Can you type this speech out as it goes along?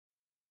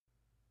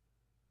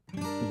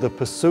The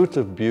pursuit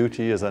of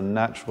beauty is a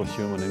natural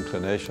human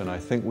inclination. I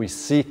think we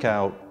seek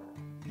out,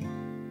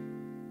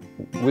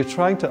 we're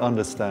trying to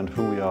understand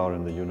who we are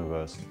in the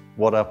universe,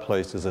 what our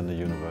place is in the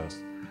universe.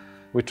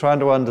 We're trying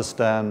to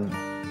understand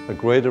a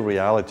greater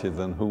reality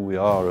than who we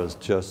are as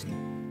just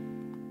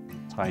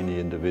tiny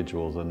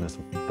individuals in this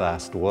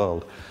vast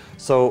world.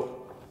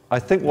 So I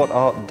think what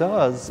art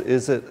does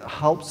is it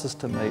helps us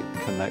to make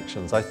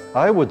connections.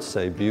 I would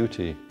say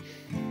beauty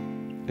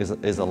is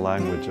a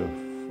language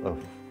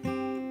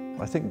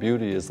I think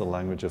beauty is the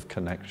language of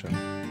connection.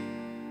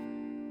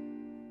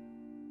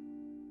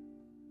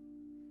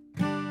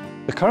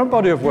 The current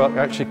body of work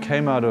actually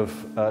came out of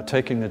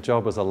taking a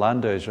job as a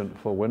land agent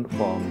for wind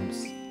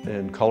farms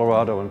in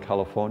Colorado and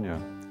California.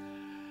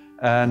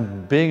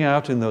 And being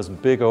out in those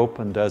big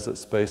open desert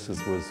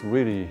spaces was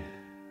really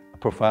a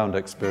profound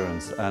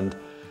experience. And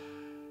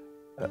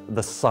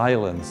the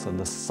silence and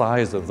the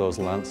size of those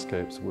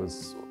landscapes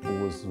was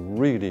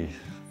really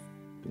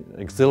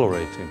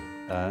exhilarating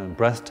and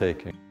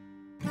breathtaking.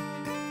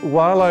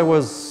 While I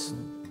was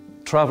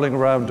traveling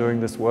around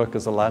doing this work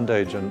as a land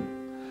agent,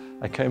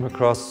 I came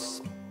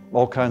across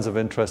all kinds of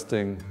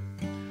interesting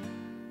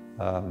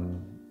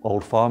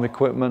old farm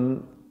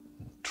equipment,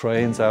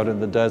 trains out in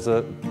the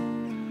desert,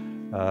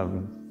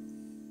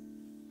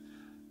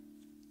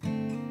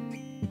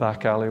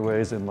 back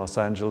alleyways in Los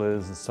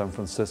Angeles and San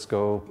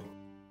Francisco.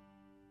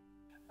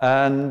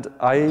 And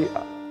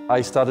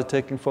I started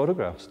taking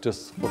photographs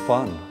just for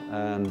fun.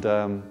 And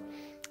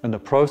in the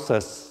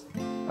process,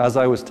 as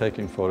I was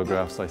taking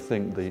photographs, I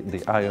think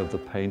the eye of the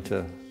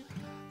painter,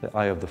 the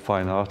eye of the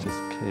fine artist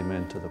came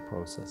into the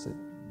process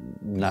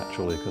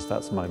naturally, because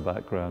that's my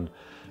background.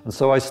 And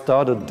so I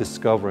started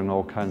discovering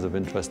all kinds of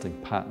interesting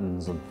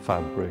patterns and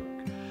fabric,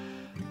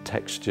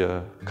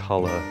 texture,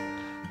 color.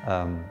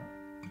 And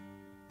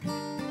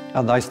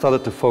I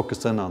started to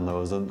focus in on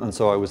those. And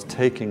so I was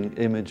taking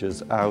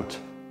images out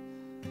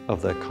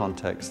of their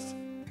context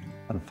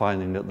and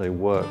finding that they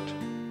worked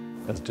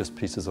as just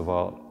pieces of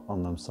art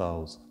on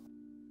themselves.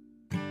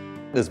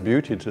 There's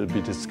beauty to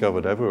be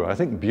discovered everywhere. I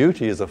think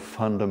beauty is a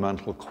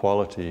fundamental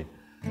quality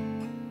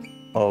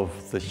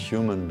of the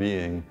human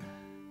being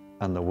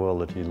and the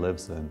world that he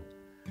lives in.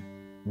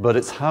 But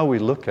it's how we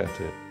look at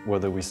it,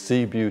 whether we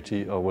see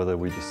beauty or whether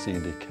we see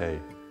decay.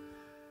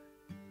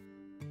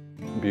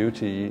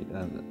 Beauty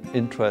and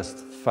interest,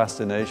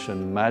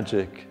 fascination,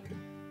 magic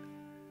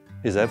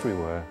is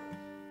everywhere.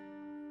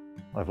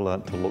 I've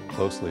learned to look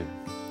closely,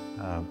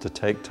 to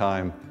take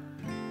time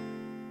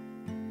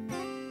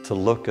to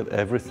look at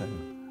everything,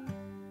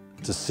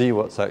 to see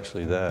what's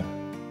actually there.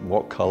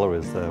 What color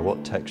is there?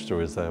 What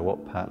texture is there?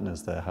 What pattern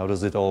is there? How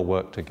does it all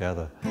work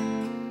together?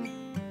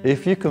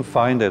 If you can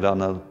find it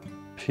on a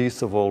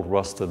piece of old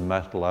rusted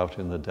metal out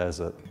in the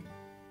desert,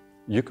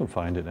 you can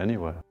find it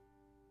anywhere.